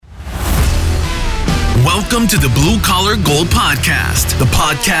Welcome to the Blue Collar Gold Podcast, the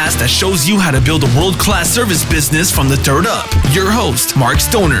podcast that shows you how to build a world-class service business from the dirt up. Your host, Mark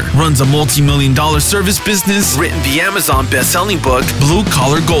Stoner, runs a multi-million-dollar service business, written the Amazon best-selling book, Blue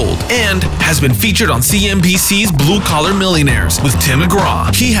Collar Gold, and has been featured on CNBC's Blue Collar Millionaires with Tim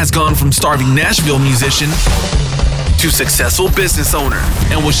McGraw. He has gone from starving Nashville musician to successful business owner,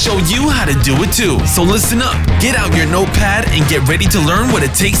 and will show you how to do it too. So listen up, get out your notepad, and get ready to learn what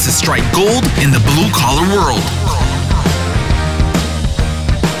it takes to strike gold in the blue collar world.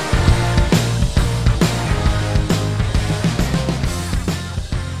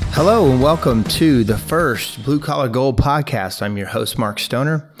 Hello and welcome to the first Blue Collar Gold podcast. I'm your host, Mark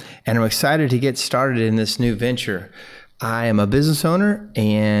Stoner, and I'm excited to get started in this new venture. I am a business owner,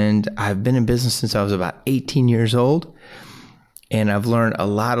 and I've been in business since I was about 18 years old, and I've learned a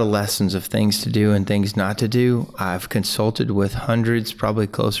lot of lessons of things to do and things not to do. I've consulted with hundreds, probably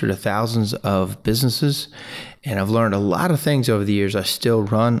closer to thousands of businesses, and I've learned a lot of things over the years. I still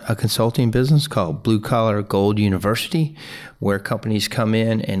run a consulting business called Blue Collar Gold University, where companies come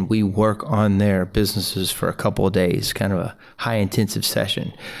in and we work on their businesses for a couple of days, kind of a high-intensive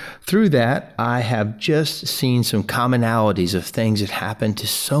session. Through that, I have just seen some commonalities of things that happen to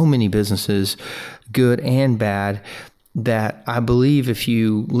so many businesses, good and bad, that I believe if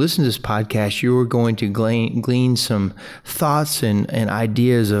you listen to this podcast, you're going to glean some thoughts and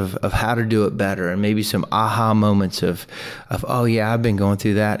ideas of how to do it better, and maybe some aha moments of, oh yeah, I've been going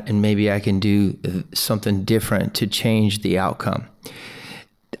through that, and maybe I can do something different to change the outcome.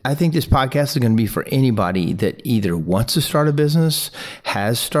 I think this podcast is going to be for anybody that either wants to start a business,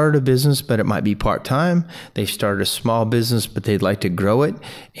 has started a business, but it might be part-time. They've started a small business, but they'd like to grow it,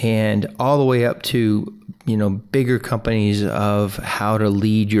 and all the way up to bigger companies of how to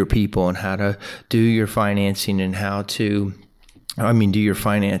lead your people and how to do your financing and how to do your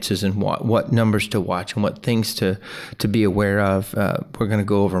finances and what numbers to watch and what things to be aware of. We're going to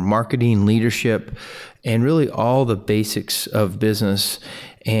go over marketing, leadership, and really all the basics of business.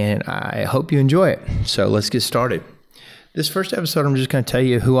 And I hope you enjoy it. So let's get started. This first episode, I'm just going to tell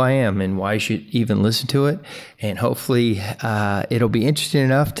you who I am and why you should even listen to it. And hopefully it'll be interesting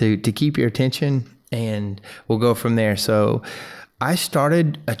enough to keep your attention, and we'll go from there. So I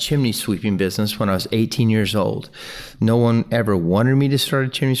started a chimney sweeping business when I was 18 years old. No one ever wanted me to start a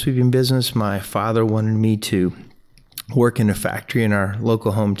chimney sweeping business. My father wanted me to work in a factory in our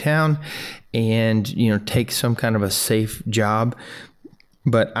local hometown and, take some kind of a safe job.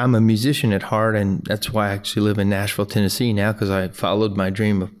 But I'm a musician at heart, and that's why I actually live in Nashville, Tennessee now, because I followed my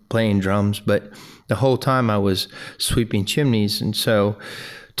dream of playing drums. But the whole time I was sweeping chimneys. And so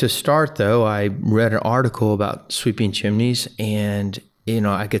to start, though, I read an article about sweeping chimneys, and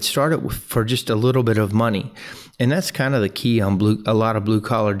I could start it for just a little bit of money. And that's kind of the key on a lot of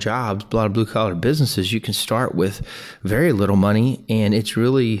blue-collar jobs, a lot of blue-collar businesses. You can start with very little money, and it's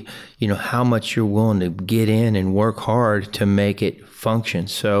really, how much you're willing to get in and work hard to make it function.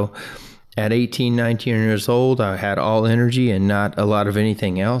 So at 18, 19 years old, I had all energy and not a lot of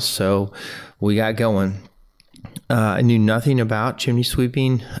anything else. So we got going. I knew nothing about chimney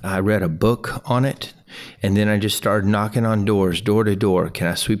sweeping. I read a book on it, and then I just started knocking on doors, door to door. Can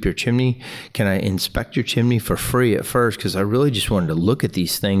I sweep your chimney? Can I inspect your chimney for free at first? Because I really just wanted to look at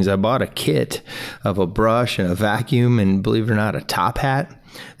these things. I bought a kit of a brush and a vacuum and, believe it or not, a top hat.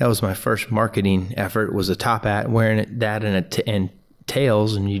 That was my first marketing effort, was a top hat, wearing that and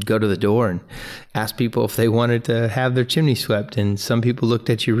tails, and you'd go to the door and ask people if they wanted to have their chimney swept. And some people looked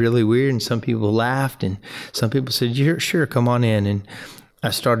at you really weird, and some people laughed, and some people said, sure, come on in. And I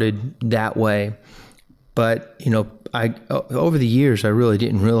started that way. But, over the years, I really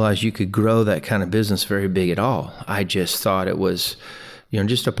didn't realize you could grow that kind of business very big at all. I just thought it was,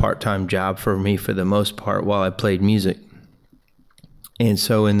 just a part-time job for me for the most part while I played music. And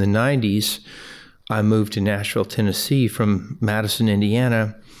so in the 90s, I moved to Nashville, Tennessee from Madison,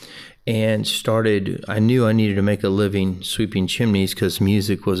 Indiana, and I knew I needed to make a living sweeping chimneys because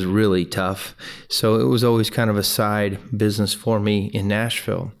music was really tough. So it was always kind of a side business for me in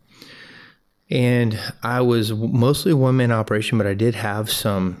Nashville. And I was mostly a one-man operation, but I did have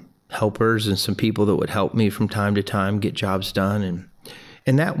some helpers and some people that would help me from time to time get jobs done.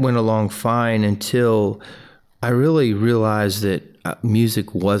 And that went along fine until I really realized that I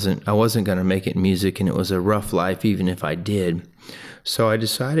wasn't going to make it in music, and it was a rough life even if I did. So I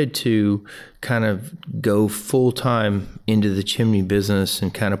decided to kind of go full-time into the chimney business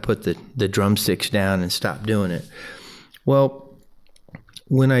and kind of put the drumsticks down and stop doing it. Well,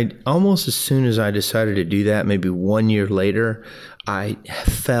 almost as soon as I decided to do that, maybe 1 year later, I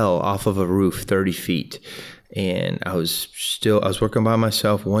fell off of a roof 30 feet. And I was working by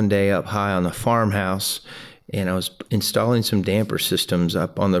myself one day up high on the farmhouse, and I was installing some damper systems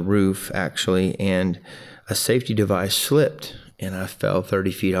up on the roof, actually, and a safety device slipped, and I fell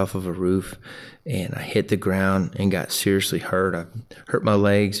 30 feet off of a roof, and I hit the ground and got seriously hurt. I hurt my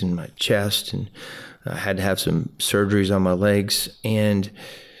legs and my chest, and I had to have some surgeries on my legs. And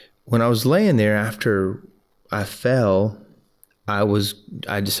when I was laying there after I fell, I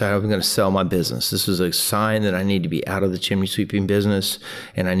decided I was going to sell my business. This was a sign that I need to be out of the chimney sweeping business,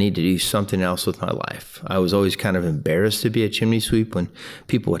 and I need to do something else with my life. I was always kind of embarrassed to be a chimney sweep. When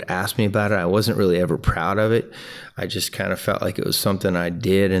people would ask me about it, I wasn't really ever proud of it. I just kind of felt like it was something I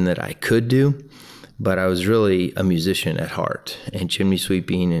did and that I could do. But I was really a musician at heart, and chimney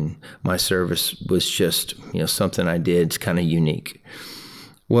sweeping and my service was just, something I did. It's kind of unique.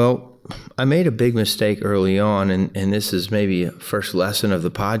 Well, I made a big mistake early on, and this is maybe a first lesson of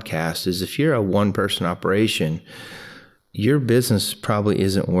the podcast, is if you're a one-person operation, your business probably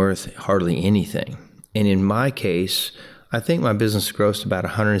isn't worth hardly anything. And in my case, I think my business grossed about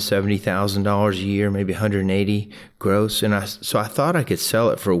 $170,000 a year, maybe $180,000 gross. And so I thought I could sell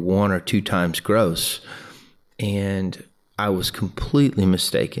it for 1 or 2 times gross. And I was completely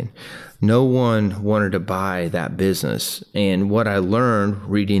mistaken. No one wanted to buy that business. And what I learned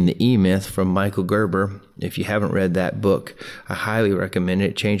reading The E-Myth from Michael Gerber, if you haven't read that book, I highly recommend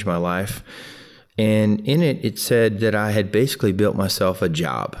it. It changed my life. And in it, it said that I had basically built myself a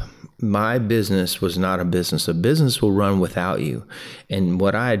job. My business was not a business. A business will run without you. And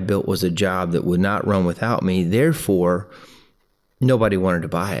what I had built was a job that would not run without me. Therefore, nobody wanted to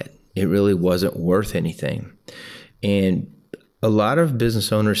buy it. It really wasn't worth anything. And a lot of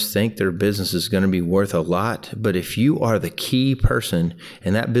business owners think their business is going to be worth a lot, but if you are the key person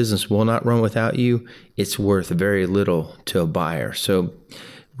and that business will not run without you, it's worth very little to a buyer. So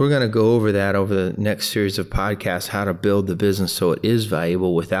we're going to go over that over the next series of podcasts, how to build the business so it is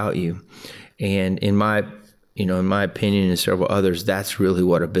valuable without you. And in my opinion and several others, that's really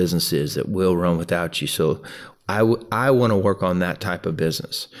what a business is that will run without you. So I want to work on that type of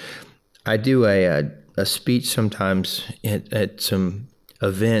business. I do a speech sometimes at some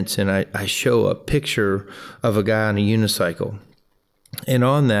events, and I show a picture of a guy on a unicycle. And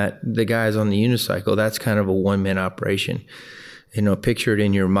on that, the guy's on the unicycle. That's kind of a one-man operation. Picture it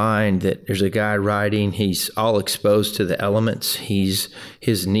in your mind that there's a guy riding. He's all exposed to the elements. His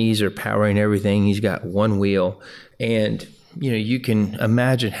knees are powering everything. He's got one wheel. And, you can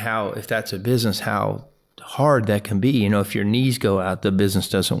imagine how, if that's a business, how hard that can be. If your knees go out, the business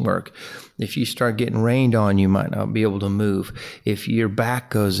doesn't work. If you start getting rained on, you might not be able to move. If your back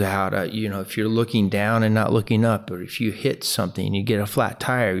goes out, if you're looking down and not looking up, or if you hit something and you get a flat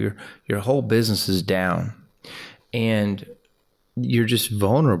tire, your whole business is down. And you're just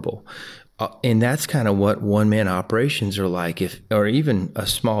vulnerable. And that's kind of what one-man operations are like. Or even a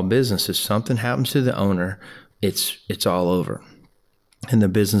small business, if something happens to the owner, it's all over. And the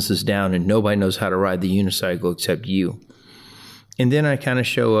business is down and nobody knows how to ride the unicycle except you. And then I kind of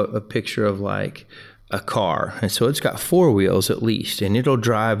show a picture of like a car. And so it's got 4 wheels at least, and it'll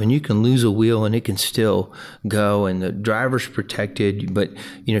drive, and you can lose a wheel and it can still go, and the driver's protected. But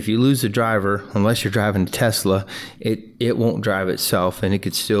if you lose the driver, unless you're driving a Tesla, it won't drive itself, and it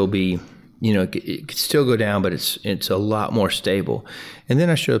could still be, it could still go down, but it's a lot more stable. And then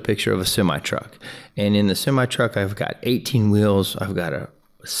I show a picture of a semi-truck. And in the semi-truck, I've got 18 wheels. I've got a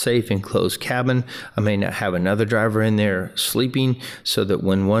safe enclosed cabin. I may not have another driver in there sleeping, so that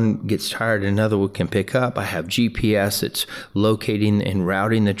when one gets tired, another one can pick up. I have GPS that's locating and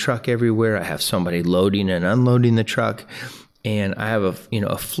routing the truck everywhere. I have somebody loading and unloading the truck. And I have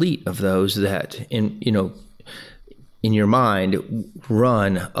a fleet of those that in your mind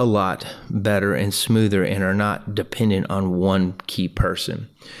run a lot better and smoother and are not dependent on one key person.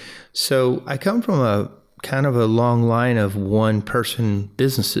 So I come from a kind of a long line of one-person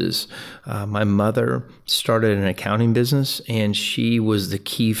businesses. My mother started an accounting business, and she was the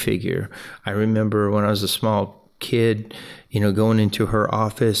key figure. I remember when I was a small kid, going into her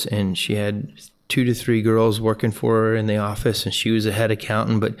office, and she had 2 to 3 girls working for her in the office, and she was a head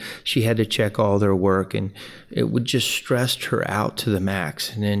accountant, but she had to check all their work, and it would just stress her out to the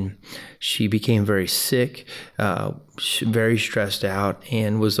max. And then she became very sick, very stressed out,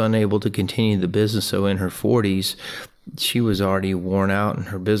 and was unable to continue the business. So in her 40s, she was already worn out, and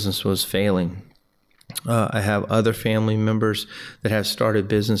her business was failing. I have other family members that have started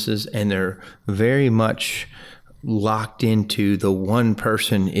businesses, and they're very much locked into the one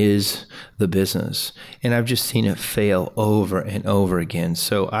person is the business. And I've just seen it fail over and over again.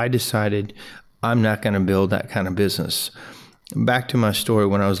 So I decided I'm not going to build that kind of business. back to my story,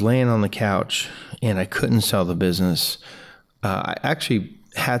 when I was laying on the couch and I couldn't sell the business, I actually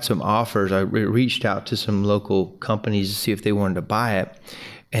had some offers. I reached out to some local companies to see if they wanted to buy it.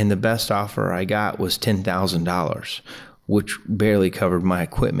 And the best offer I got was $10,000, which barely covered my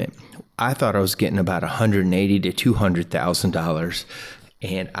equipment. I thought I was getting about $180,000 to $200,000,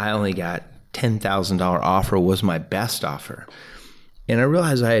 and I only got $10,000 offer was my best offer. And I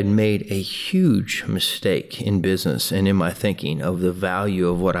realized I had made a huge mistake in business and in my thinking of the value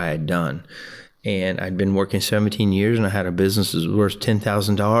of what I had done. And I'd been working 17 years and I had a business that was worth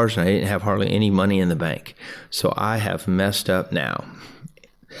 $10,000 and I didn't have hardly any money in the bank. So I have messed up now.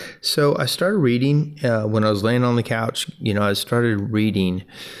 So I started reading when I was laying on the couch. I started reading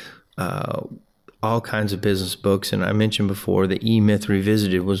all kinds of business books. And I mentioned before the E-Myth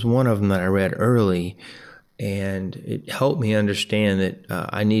Revisited was one of them that I read early. And it helped me understand that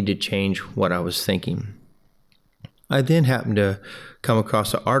I need to change what I was thinking. I then happened to come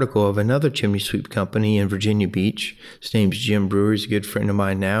across an article of another chimney sweep company in Virginia Beach. His name's Jim Brewer. He's a good friend of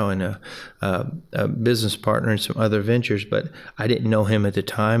mine now and a business partner in some other ventures, but I didn't know him at the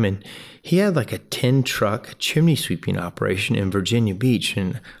time. And he had like a 10-truck chimney sweeping operation in Virginia Beach.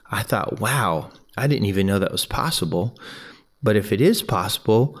 And I thought, wow, I didn't even know that was possible. But if it is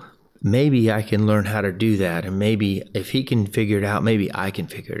possible, maybe I can learn how to do that. And maybe if he can figure it out, maybe I can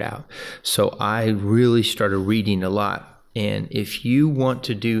figure it out. So I really started reading a lot. And if you want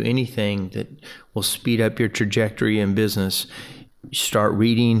to do anything that will speed up your trajectory in business, start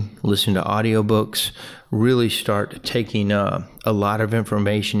reading, listen to audiobooks, really start taking a lot of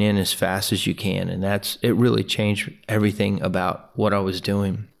information in as fast as you can. And it really changed everything about what I was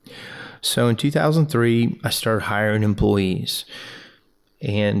doing. So in 2003, I started hiring employees.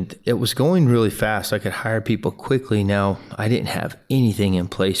 And it was going really fast. I could hire people quickly. Now, I didn't have anything in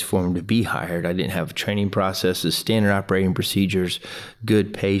place for them to be hired. I didn't have training processes, standard operating procedures,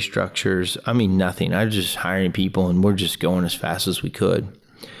 good pay structures. I mean, nothing. I was just hiring people, and we're just going as fast as we could.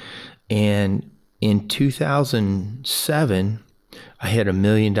 And in 2007, I hit $1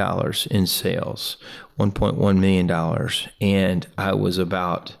 million in sales, $1.1 million. And I was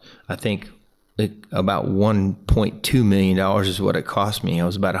about $1.2 million is what it cost me. I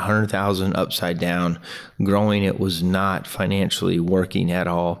was about $100,000 upside down. Growing it was not financially working at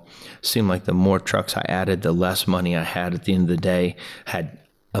all. Seemed like the more trucks I added, the less money I had at the end of the day. Had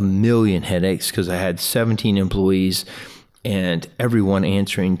a million headaches because I had 17 employees and everyone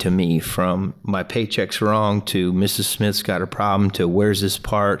answering to me, from my paycheck's wrong to Mrs. Smith's got a problem to where's this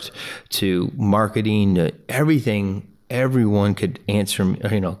part to marketing to everything. Everyone could answer me,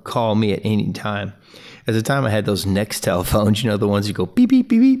 call me at any time. At the time, I had those Nextel phones, the ones you go beep, beep,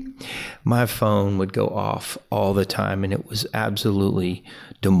 beep, beep. My phone would go off all the time, and it was absolutely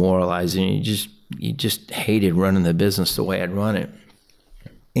demoralizing. You just hated running the business the way I'd run it.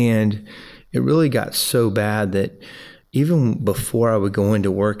 And it really got so bad that even before I would go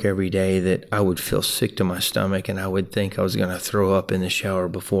into work every day, that I would feel sick to my stomach, and I would think I was going to throw up in the shower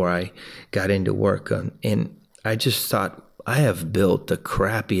before I got into work. And I just thought, I have built the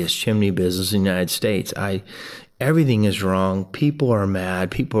crappiest chimney business in the United States. Everything is wrong. People are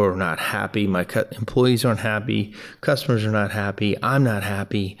mad. People are not happy. My employees aren't happy. Customers are not happy. I'm not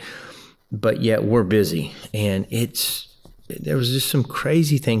happy. But yet we're busy. And there was just some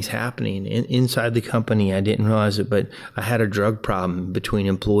crazy things happening inside the company. I didn't realize it, but I had a drug problem between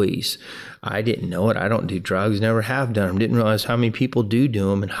employees. I didn't know it. I don't do drugs, never have done them. Didn't realize how many people do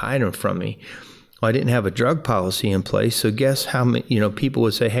them and hide them from me. Well, I didn't have a drug policy in place, so guess how many, people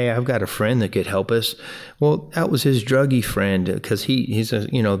would say, hey, I've got a friend that could help us. Well, that was his druggy friend, because he says,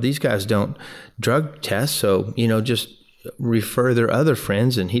 these guys don't drug test, so, just refer their other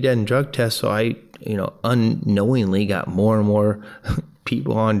friends, and he doesn't drug test, so I, unknowingly got more and more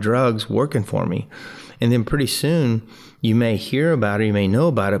people on drugs working for me. And then pretty soon, you may hear about it, you may know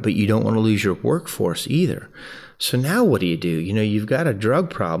about it, but you don't want to lose your workforce either. So now what do? You've got a drug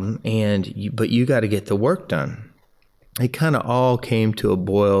problem, but you got to get the work done. It kind of all came to a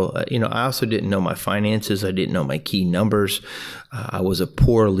boil. I also didn't know my finances. I didn't know my key numbers. I was a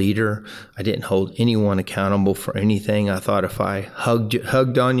poor leader. I didn't hold anyone accountable for anything. I thought if I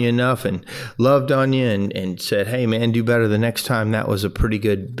hugged on you enough and loved on you and said, hey, man, do better the next time, that was a pretty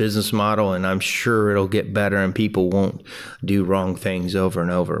good business model, and I'm sure it'll get better and people won't do wrong things over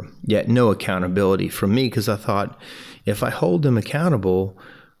and over. Yet no accountability from me, because I thought if I hold them accountable,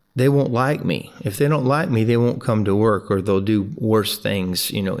 they won't like me. If they don't like me, they won't come to work, or they'll do worse things,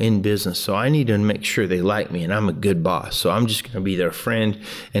 in business. So I need to make sure they like me, and I'm a good boss. So I'm just going to be their friend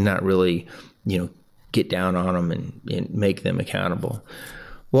and not really, get down on them and make them accountable.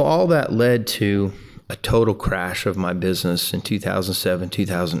 Well, all that led to a total crash of my business in 2007,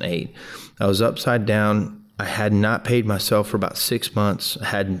 2008. I was upside down. I had not paid myself for about 6 months.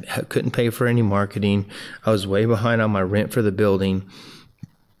 Couldn't pay for any marketing. I was way behind on my rent for the building.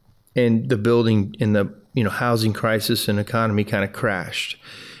 And the building in the housing crisis and economy kind of crashed.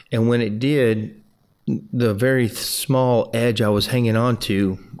 And when it did, the very small edge I was hanging on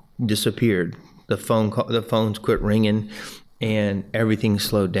to disappeared. The phones quit ringing, and everything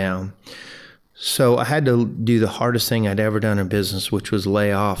slowed down. So I had to do the hardest thing I'd ever done in business, which was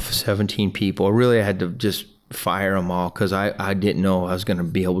lay off 17 people. Really, I had to just fire them all because I didn't know I was going to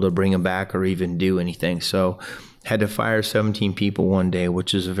be able to bring them back or even do anything. So had to fire 17 people one day,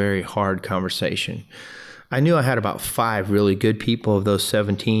 which is a very hard conversation. I knew I had about 5 really good people of those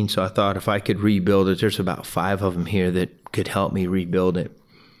 17, so I thought if I could rebuild it, there's about 5 of them here that could help me rebuild it.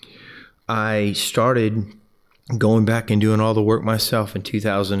 I started going back and doing all the work myself in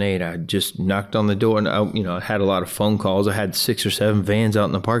 2008. I just knocked on the door, and I had a lot of phone calls. I had 6 or 7 vans out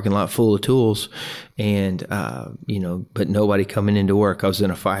in the parking lot full of tools, and but nobody coming into work. I was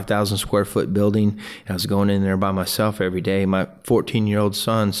in a 5,000 square foot building, and I was going in there by myself every day. My 14-year-old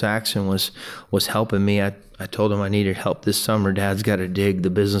son Saxon was helping me. I told him I needed help this summer. Dad's got to dig the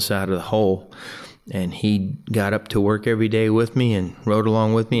business out of the hole. And he got up to work every day with me and rode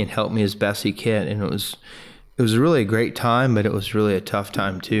along with me and helped me as best he could. And it was really a great time, but it was really a tough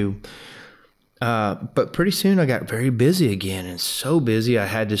time too. But pretty soon I got very busy again, and so busy I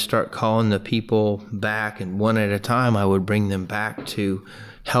had to start calling the people back, and one at a time I would bring them back to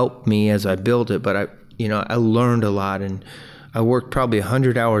help me as I built it. But I learned a lot, and I worked probably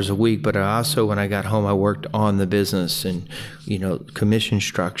 100 hours a week, but I also, when I got home, I worked on the business and, commission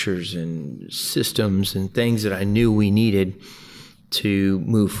structures and systems and things that I knew we needed to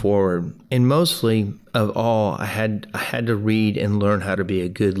move forward. And mostly of all, I had to read and learn how to be a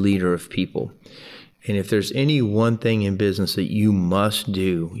good leader of people. And if there's any one thing in business that you must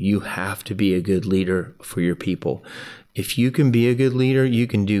do, you have to be a good leader for your people. If you can be a good leader, you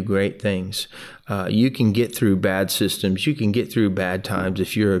can do great things. You can get through bad systems. You can get through bad times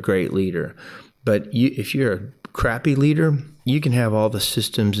if you're a great leader. But if you're a crappy leader, you can have all the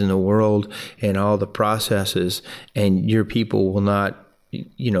systems in the world and all the processes, and your people will not,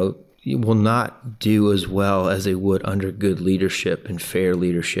 will not do as well as they would under good leadership and fair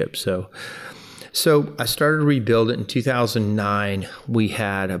leadership. So I started to rebuild it in 2009. We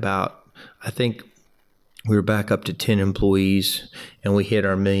had about, we were back up to 10 employees, and we hit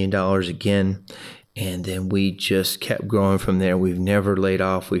our $1 million again. And then we just kept growing from there. We've never laid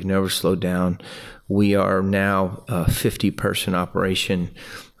off. We've never slowed down. We are now a 50-person operation,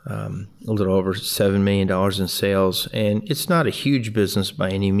 a little over $7 million in sales. And it's not a huge business by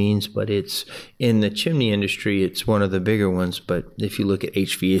any means, but it's in the chimney industry. It's one of the bigger ones. But if you look at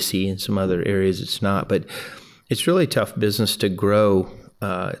HVAC and some other areas, it's not. But it's really tough business to grow.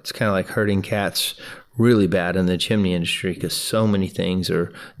 It's kind of like herding cats really bad in the chimney industry because so many things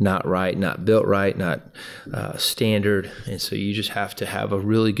are not right, not built right, not standard. And so you just have to have a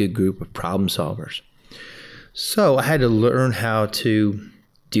really good group of problem solvers. So I had to learn how to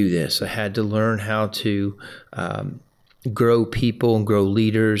do this. I had to learn how to grow people and grow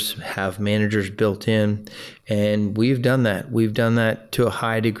leaders, have managers built in. And we've done that. We've done that to a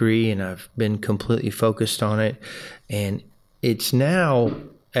high degree, and I've been completely focused on it. And it's now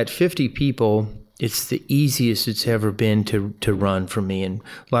at 50 people, it's the easiest it's ever been to run for me. And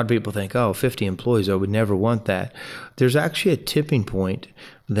a lot of people think, 50 employees, I would never want that. There's actually a tipping point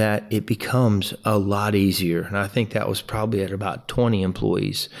that it becomes a lot easier. And I think that was probably at about 20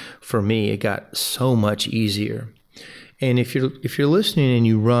 employees. For me, it got so much easier. And if you're listening and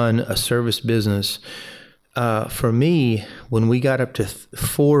you run a service business, for me, when we got up to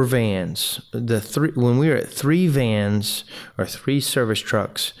 4 vans, when we were at 3 vans or 3 service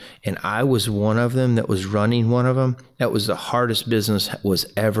trucks, and I was one of them that was running one of them, that was the hardest business was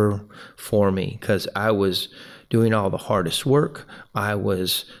ever for me because I was doing all the hardest work. I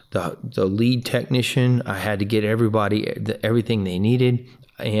was the lead technician. I had to get everybody everything they needed.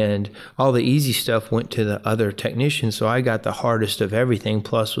 And all the easy stuff went to the other technicians. So I got the hardest of everything,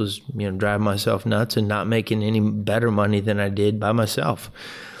 plus was, driving myself nuts and not making any better money than I did by myself.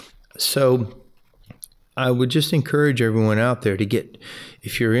 So I would just encourage everyone out there to get,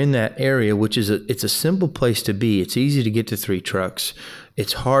 if you're in that area, which is it's a simple place to be. It's easy to get to 3 trucks.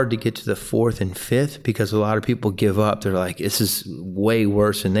 It's hard to get to the 4th and 5th because a lot of people give up. They're like, this is way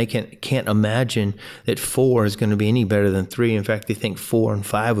worse, and they can't imagine that 4 is going to be any better than 3. In fact, they think 4 and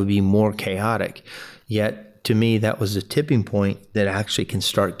 5 would be more chaotic. Yet, to me, that was a tipping point that actually can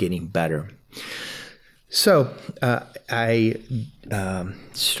start getting better. So I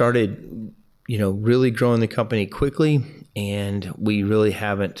started really growing the company quickly, and we really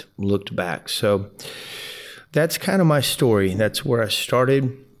haven't looked back. So that's kind of my story. That's where I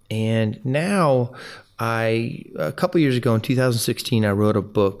started. And now a couple years ago in 2016, I wrote a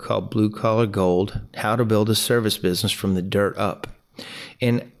book called Blue Collar Gold, How to Build a Service Business from the Dirt Up.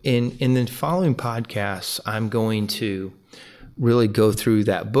 And in the following podcasts, I'm going to really go through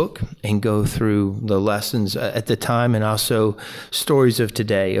that book and go through the lessons at the time and also stories of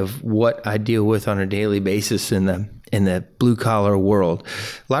today of what I deal with on a daily basis in the blue collar world.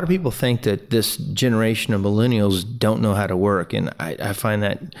 A lot of people think that this generation of millennials don't know how to work, and I find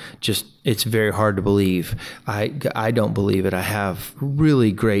that it's very hard to believe. I don't believe it. I have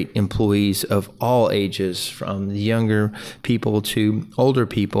really great employees of all ages, from the younger people to older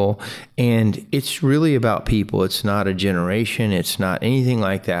people, and it's really about people. It's not a generation. It's not anything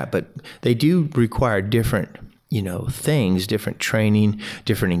like that, but they do require different things, different training,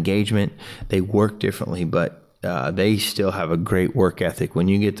 different engagement. They work differently, but they still have a great work ethic. When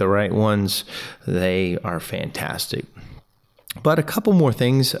you get the right ones, they are fantastic. But a couple more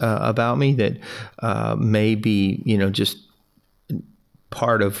things about me that may be, just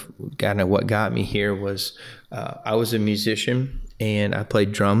part of kind of what got me here was I was a musician and I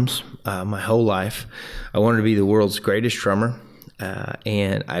played drums my whole life. I wanted to be the world's greatest drummer.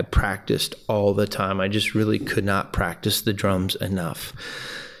 And I practiced all the time. I just really could not practice the drums enough.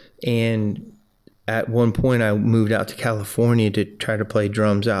 And at one point, I moved out to California to try to play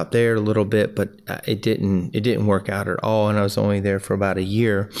drums out there a little bit, but it didn't work out at all. And I was only there for about a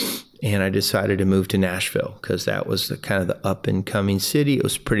year. And I decided to move to Nashville because that was the kind of the up and coming city. It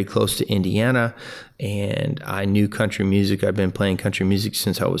was pretty close to Indiana, and I knew country music. I've been playing country music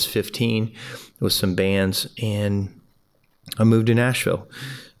since I was 15 with some bands, and I moved to Nashville.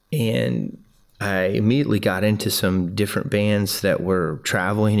 And I immediately got into some different bands that were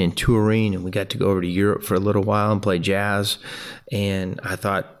traveling and touring, and we got to go over to Europe for a little while and play jazz. And I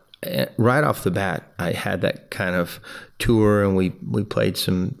thought right off the bat, I had that kind of tour, and we played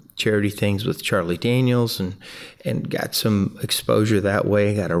some charity things with Charlie Daniels and got some exposure that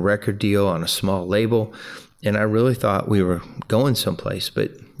way, got a record deal on a small label. And I really thought we were going someplace.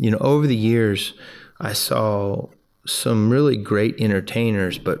 But, over the years, I saw some really great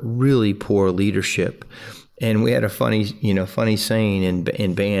entertainers, but really poor leadership. And we had a funny saying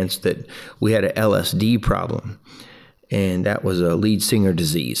in bands that we had a LSD problem, and that was a lead singer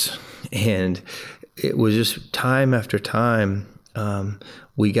disease. And it was just time after time,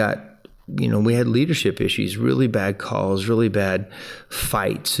 we had leadership issues, really bad calls, really bad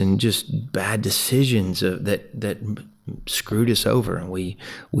fights, and just bad decisions that screwed us over, and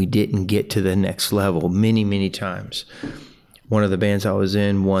we didn't get to the next level many times. One of the bands I was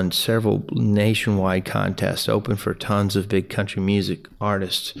in won several nationwide contests, open for tons of big country music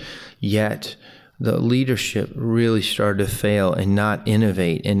artists, yet the leadership really started to fail and not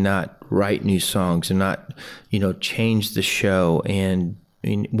innovate and not write new songs and not change the show. And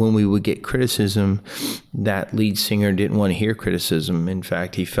when we would get criticism, that lead singer didn't want to hear criticism. In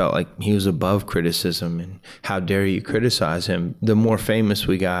fact, he felt like he was above criticism, and how dare you criticize him? The more famous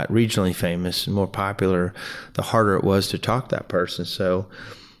we got, regionally famous and more popular, the harder it was to talk to that person. So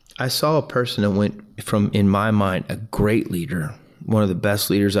I saw a person that went from, in my mind, a great leader, one of the best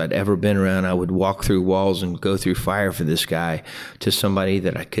leaders I'd ever been around. I would walk through walls and go through fire for this guy, to somebody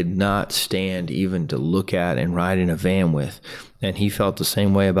that I could not stand even to look at and ride in a van with. And he felt the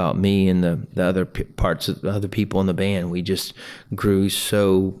same way about me and the other parts of the other people in the band. We just grew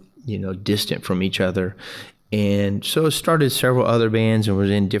so, distant from each other. And so I started several other bands and was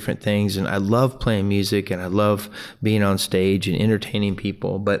in different things. And I love playing music, and I love being on stage and entertaining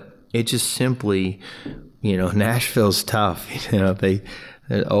people. But it just simply, Nashville's tough. The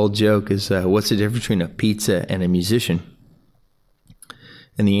old joke is, what's the difference between a pizza and a musician?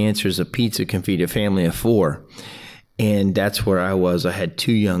 And the answer is a pizza can feed a family of 4. And that's where I was. I had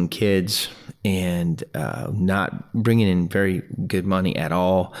 2 young kids and not bringing in very good money at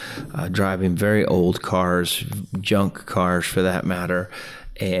all, driving very old cars, junk cars for that matter,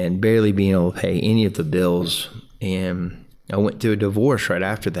 and barely being able to pay any of the bills. And I went through a divorce right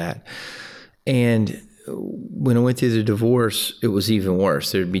after that. And when I went through the divorce, it was even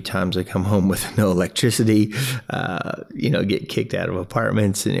worse. There'd be times I come home with no electricity, get kicked out of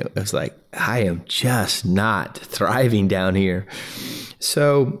apartments. And it was like, I am just not thriving down here.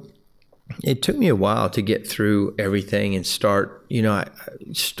 So it took me a while to get through everything and start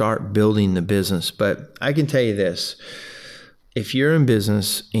building the business. But I can tell you this, if you're in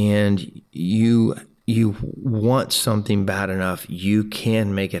business and you you want something bad enough, you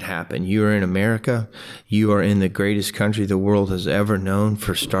can make it happen. You are in America. You are in the greatest country the world has ever known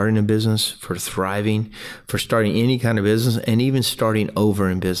for starting a business, for thriving, for starting any kind of business, and even starting over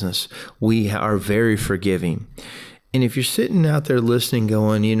in business. We are very forgiving. And if you're sitting out there listening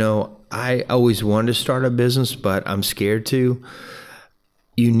going, I always wanted to start a business, but I'm scared to,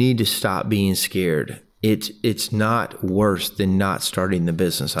 you need to stop being scared. It's not worse than not starting the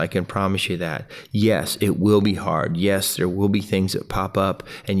business. I can promise you that. Yes, it will be hard. Yes, there will be things that pop up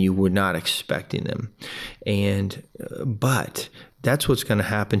and you were not expecting them. But that's what's going to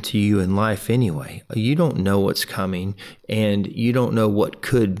happen to you in life anyway. You don't know what's coming, and you don't know what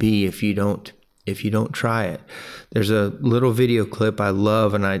could be if you don't try it. There's a little video clip I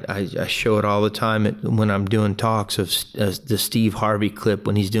love, and I show it all the time when I'm doing talks of the Steve Harvey clip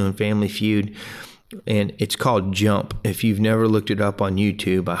when he's doing Family Feud. And it's called Jump. If you've never looked it up on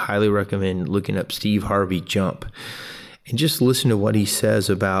YouTube, I highly recommend looking up Steve Harvey Jump and just listen to what he says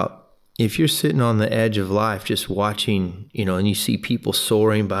about if you're sitting on the edge of life, just watching, and you see people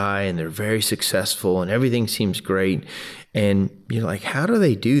soaring by and they're very successful and everything seems great. And you're like, how do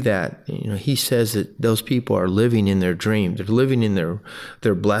they do that? He says that those people are living in their dream. They're living in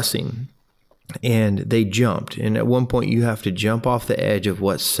their blessing. And they jumped. And at one point you have to jump off the edge of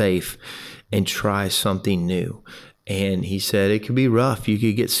what's safe and try something new. And he said it could be rough. You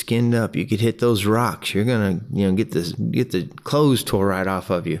could get skinned up. You could hit those rocks. You're gonna, get the clothes tore right off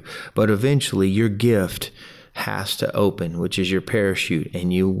of you. But eventually, your gift has to open, which is your parachute,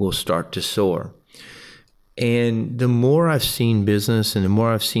 and you will start to soar. And the more I've seen business, and the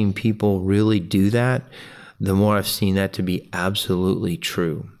more I've seen people really do that, the more I've seen that to be absolutely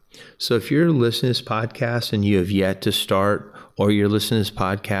true. So if you're listening to this podcast and you have yet to start, or you're listening to this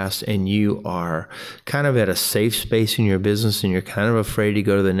podcast and you are kind of at a safe space in your business and you're kind of afraid to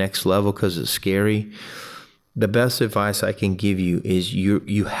go to the next level because it's scary, the best advice I can give you is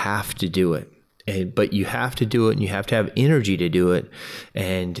you have to do it. But you have to do it, and you have to have energy to do it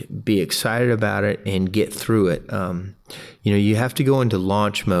and be excited about it and get through it. You have to go into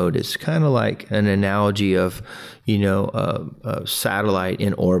launch mode. It's kind of like an analogy of, a satellite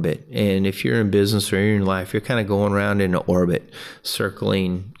in orbit. And if you're in business or you're in life, you're kind of going around in an orbit,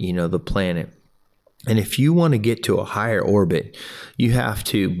 circling, the planet. And if you want to get to a higher orbit, you have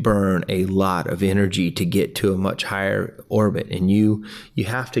to burn a lot of energy to get to a much higher orbit. And you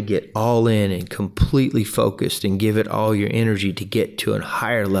have to get all in and completely focused and give it all your energy to get to a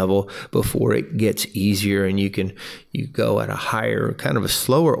higher level before it gets easier. And you go at a higher, kind of a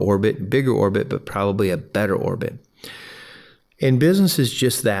slower orbit, bigger orbit, but probably a better orbit. And business is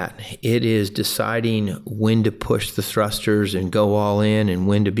just that. It is deciding when to push the thrusters and go all in and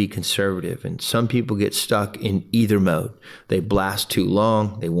when to be conservative. And some people get stuck in either mode. They blast too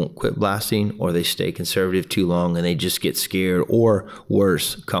long, they won't quit blasting, or they stay conservative too long and they just get scared, or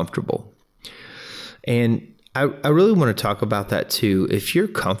worse, comfortable. And I really want to talk about that too. If you're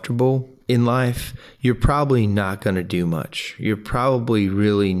comfortable in life, you're probably not going to do much. You're probably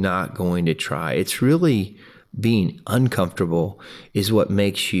really not going to try. It's really being uncomfortable is what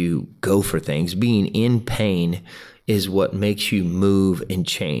makes you go for things. Being in pain is what makes you move and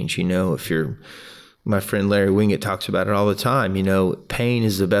change. My friend Larry Winget talks about it all the time. Pain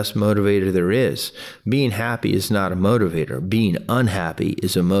is the best motivator there is. Being happy is not a motivator. Being unhappy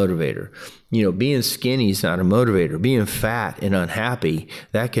is a motivator. Being skinny is not a motivator. Being fat and unhappy,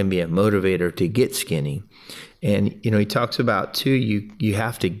 that can be a motivator to get skinny. And, he talks about too, you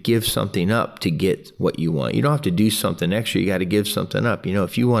have to give something up to get what you want. You don't have to do something extra. You got to give something up.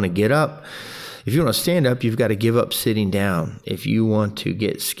 If you want to get up, if you want to stand up, you've got to give up sitting down. If you want to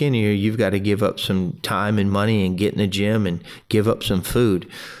get skinnier, you've got to give up some time and money and get in the gym and give up some food.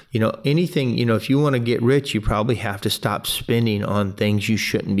 Anything, if you want to get rich, you probably have to stop spending on things you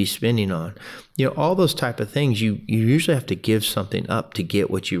shouldn't be spending on. All those type of things, you usually have to give something up to get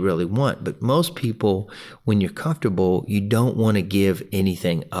what you really want. But most people, when you're comfortable, you don't want to give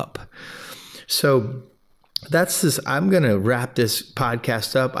anything up. So that's this. I'm going to wrap this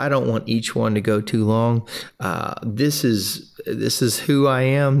podcast up. I don't want each one to go too long. This is who I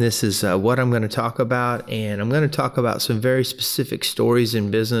am. This is what I'm going to talk about. And I'm going to talk about some very specific stories in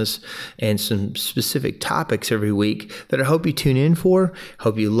business and some specific topics every week that I hope you tune in for,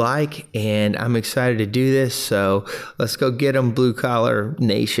 hope you like, and I'm excited to do this. So let's go get them, Blue Collar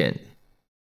Nation.